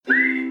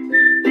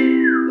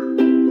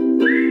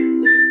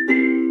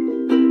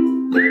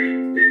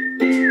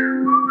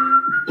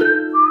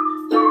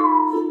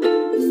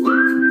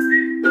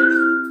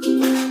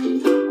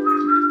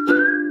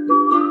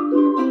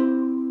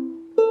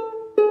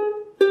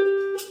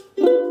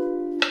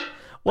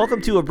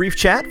Welcome to A Brief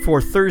Chat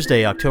for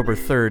Thursday, October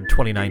 3rd,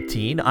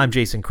 2019. I'm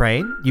Jason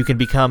Crane. You can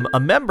become a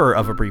member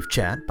of A Brief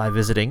Chat by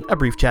visiting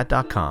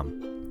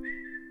abriefchat.com.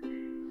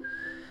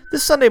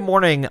 This Sunday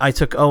morning, I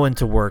took Owen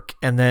to work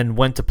and then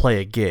went to play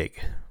a gig.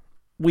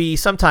 We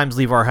sometimes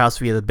leave our house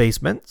via the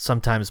basement,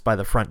 sometimes by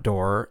the front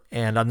door,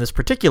 and on this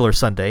particular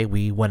Sunday,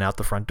 we went out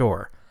the front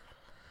door.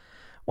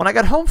 When I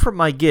got home from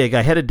my gig,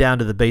 I headed down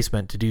to the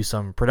basement to do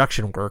some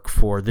production work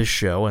for this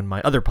show and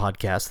my other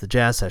podcast, The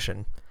Jazz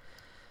Session.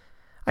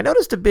 I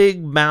noticed a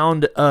big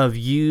mound of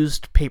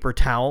used paper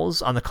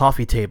towels on the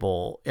coffee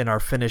table in our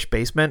finished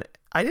basement.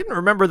 I didn't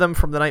remember them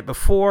from the night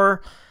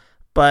before,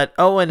 but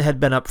Owen had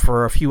been up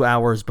for a few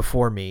hours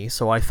before me,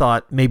 so I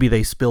thought maybe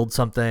they spilled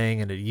something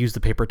and had used the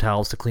paper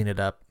towels to clean it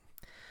up.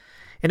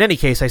 In any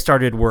case, I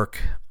started work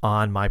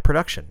on my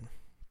production.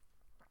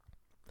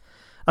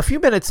 A few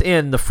minutes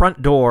in, the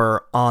front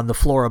door on the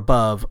floor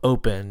above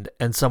opened,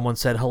 and someone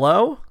said,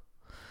 "Hello?"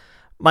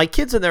 My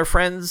kids and their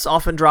friends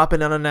often drop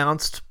in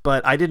unannounced,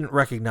 but I didn't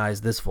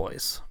recognize this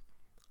voice.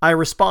 I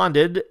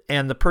responded,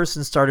 and the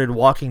person started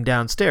walking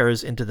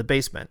downstairs into the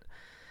basement.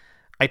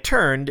 I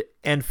turned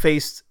and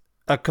faced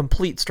a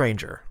complete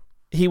stranger.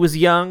 He was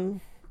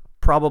young,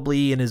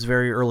 probably in his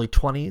very early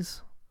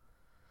 20s.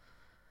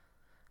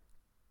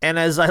 And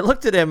as I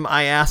looked at him,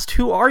 I asked,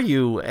 "Who are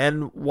you,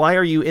 and why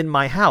are you in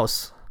my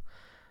house?"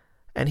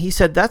 And he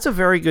said, "That's a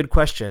very good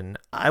question.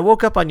 I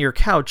woke up on your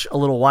couch a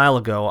little while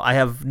ago. I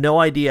have no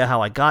idea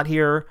how I got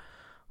here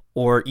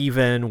or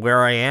even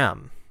where I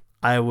am.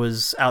 I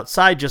was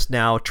outside just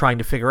now trying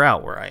to figure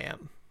out where I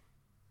am."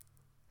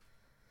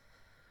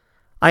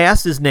 I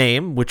asked his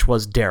name, which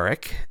was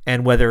Derek,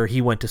 and whether he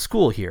went to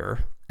school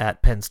here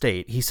at Penn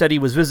State. He said he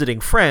was visiting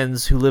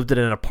friends who lived in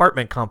an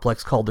apartment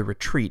complex called The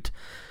Retreat,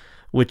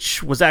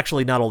 which was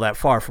actually not all that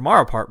far from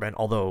our apartment,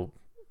 although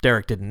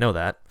Derek didn't know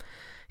that.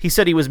 He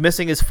said he was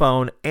missing his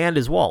phone and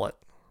his wallet.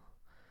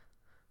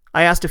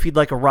 I asked if he'd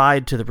like a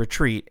ride to the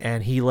retreat,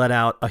 and he let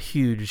out a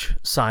huge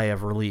sigh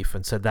of relief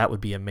and said that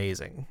would be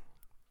amazing.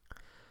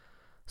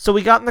 So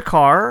we got in the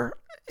car,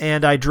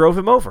 and I drove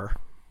him over.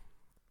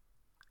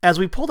 As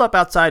we pulled up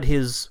outside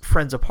his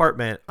friend's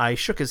apartment, I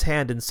shook his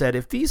hand and said,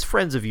 "If these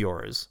friends of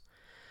yours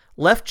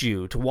left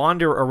you to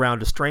wander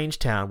around a strange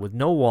town with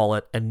no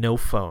wallet and no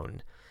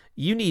phone,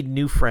 you need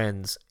new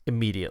friends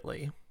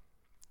immediately."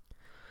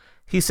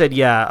 He said,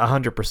 "Yeah,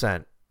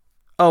 100%.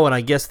 Oh, and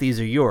I guess these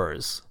are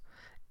yours."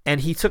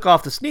 And he took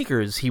off the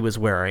sneakers he was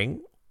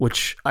wearing,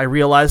 which I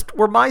realized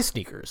were my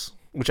sneakers,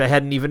 which I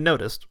hadn't even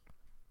noticed.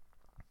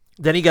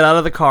 Then he got out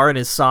of the car in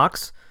his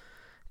socks,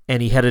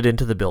 and he headed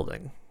into the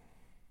building.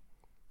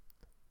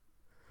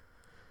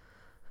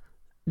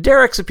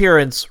 Derek's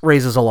appearance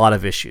raises a lot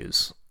of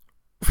issues.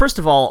 First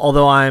of all,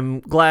 although I'm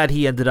glad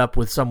he ended up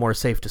with somewhere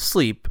safe to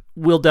sleep,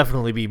 we'll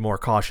definitely be more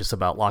cautious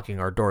about locking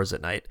our doors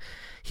at night.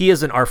 He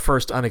isn't our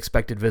first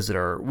unexpected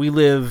visitor. We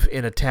live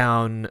in a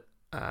town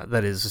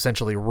that is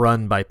essentially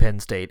run by Penn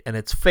State, and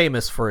it's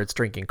famous for its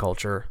drinking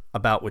culture,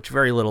 about which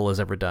very little is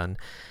ever done.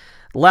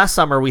 Last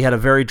summer, we had a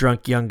very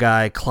drunk young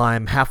guy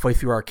climb halfway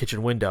through our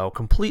kitchen window,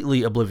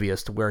 completely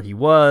oblivious to where he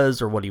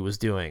was or what he was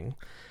doing.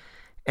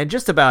 And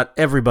just about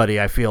everybody,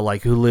 I feel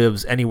like, who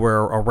lives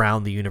anywhere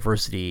around the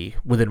university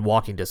within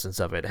walking distance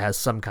of it has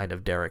some kind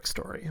of Derek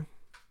story.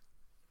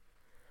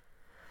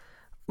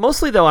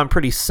 Mostly, though, I'm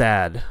pretty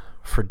sad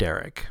for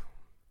Derek.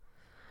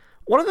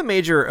 One of the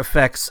major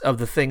effects of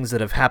the things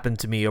that have happened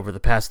to me over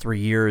the past 3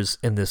 years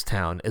in this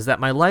town is that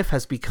my life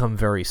has become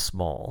very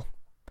small.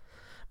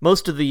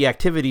 Most of the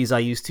activities I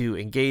used to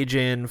engage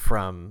in,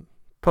 from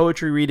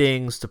poetry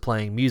readings to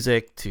playing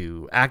music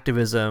to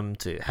activism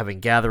to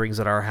having gatherings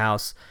at our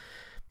house,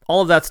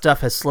 all of that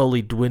stuff has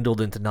slowly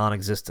dwindled into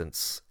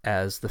non-existence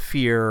as the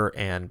fear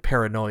and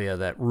paranoia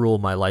that rule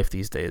my life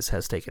these days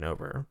has taken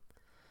over.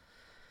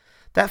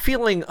 That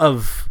feeling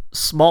of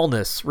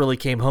smallness really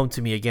came home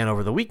to me again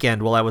over the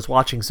weekend while I was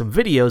watching some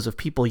videos of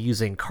people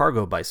using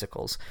cargo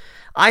bicycles.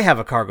 I have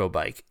a cargo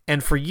bike,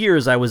 and for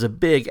years I was a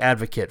big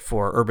advocate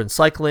for urban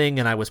cycling,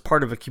 and I was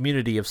part of a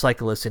community of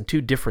cyclists in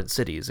 2 different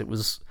cities. It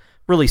was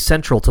really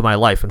central to my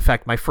life. In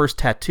fact, my first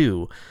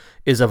tattoo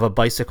is of a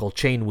bicycle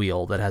chain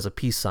wheel that has a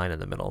peace sign in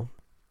the middle.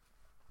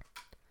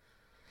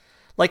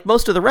 Like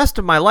most of the rest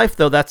of my life,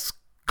 though, that's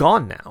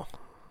gone now.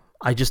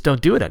 I just don't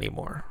do it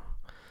anymore.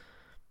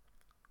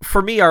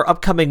 For me, our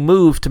upcoming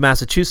move to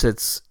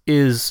Massachusetts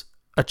is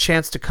a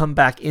chance to come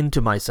back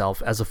into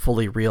myself as a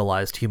fully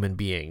realized human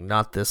being,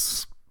 not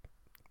this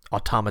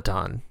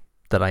automaton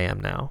that I am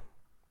now.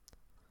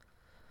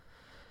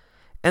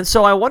 And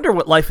so I wonder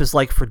what life is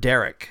like for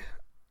Derek,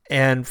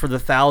 and for the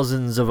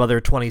thousands of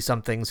other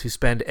 20-somethings who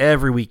spend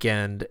every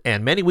weekend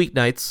and many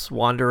weeknights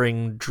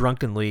wandering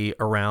drunkenly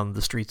around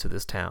the streets of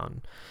this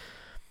town.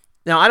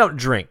 Now, I don't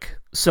drink,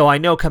 so I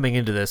know coming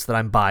into this that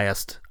I'm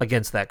biased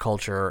against that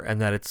culture and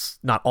that it's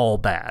not all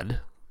bad.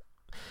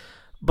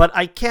 But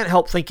I can't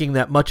help thinking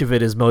that much of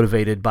it is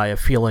motivated by a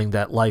feeling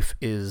that life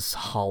is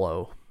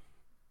hollow,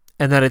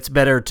 and that it's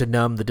better to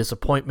numb the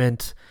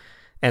disappointment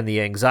and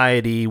the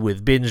anxiety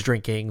with binge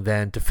drinking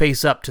than to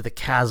face up to the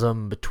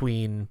chasm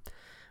between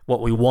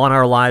what we want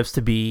our lives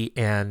to be,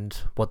 and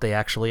what they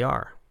actually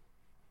are.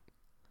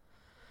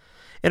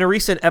 In a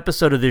recent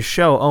episode of this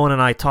show, Owen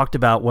and I talked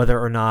about whether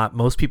or not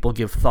most people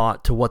give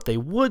thought to what they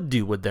would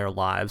do with their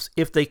lives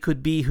if they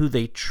could be who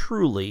they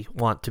truly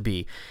want to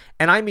be.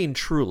 And I mean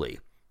truly.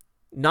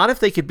 Not if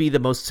they could be the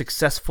most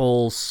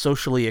successful,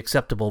 socially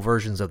acceptable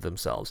versions of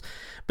themselves,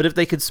 but if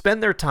they could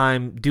spend their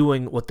time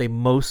doing what they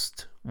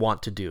most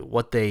want to do,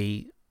 what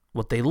they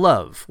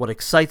love, what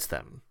excites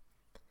them.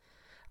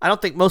 I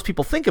don't think most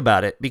people think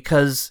about it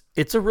because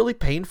it's a really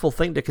painful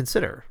thing to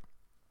consider.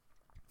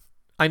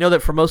 I know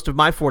that for most of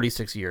my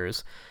 46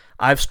 years,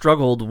 I've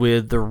struggled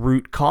with the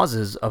root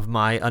causes of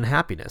my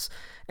unhappiness.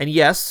 And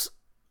yes,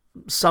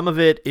 some of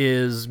it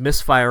is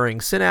misfiring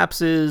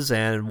synapses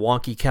and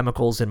wonky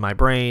chemicals in my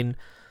brain,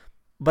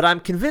 but I'm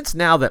convinced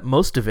now that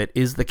most of it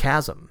is the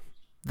chasm,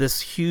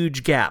 this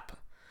huge gap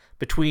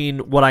between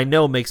what I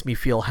know makes me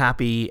feel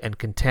happy and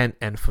content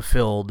and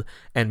fulfilled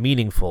and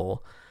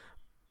meaningful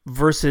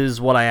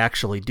versus what I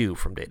actually do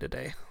from day to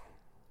day.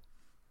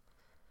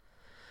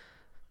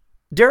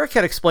 Derek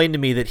had explained to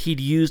me that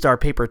he'd used our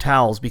paper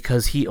towels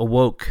because he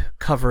awoke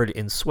covered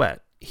in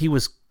sweat. He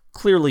was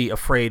clearly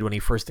afraid when he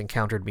first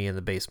encountered me in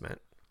the basement.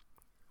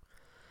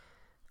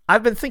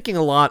 I've been thinking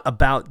a lot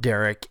about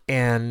Derek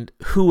and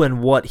who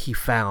and what he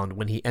found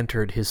when he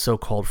entered his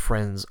so-called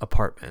friend's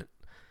apartment.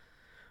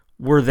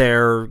 Were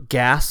there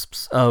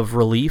gasps of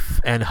relief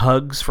and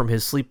hugs from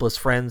his sleepless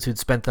friends who'd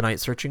spent the night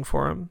searching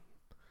for him?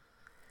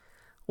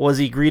 Was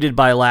he greeted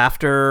by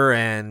laughter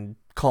and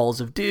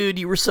calls of, "Dude,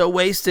 you were so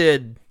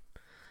wasted"?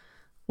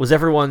 Was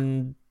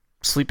everyone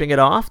sleeping it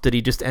off? Did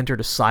he just enter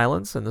to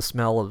silence and the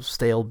smell of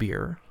stale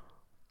beer?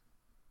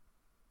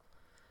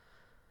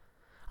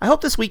 I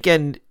hope this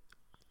weekend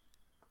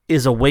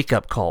is a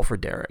wake-up call for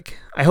Derek.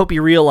 I hope he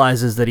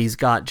realizes that he's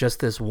got just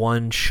this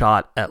one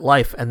shot at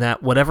life and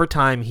that whatever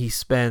time he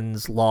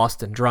spends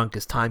lost and drunk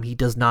is time he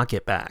does not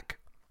get back.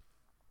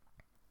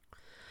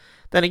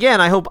 Then again,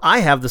 I hope I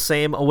have the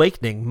same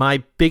awakening.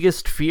 My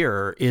biggest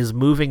fear is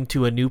moving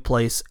to a new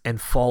place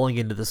and falling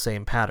into the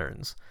same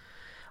patterns.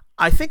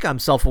 I think I'm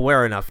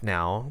self-aware enough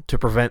now to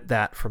prevent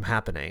that from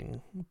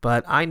happening,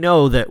 but I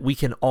know that we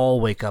can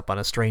all wake up on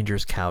a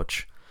stranger's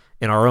couch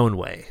in our own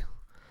way,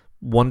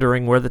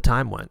 wondering where the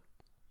time went.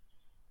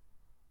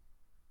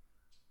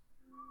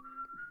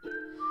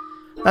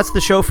 That's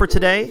the show for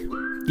today.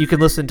 You can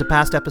listen to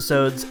past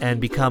episodes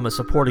and become a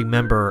supporting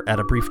member at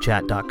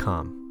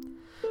abriefchat.com.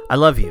 I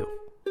love you.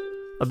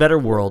 A better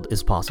world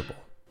is possible.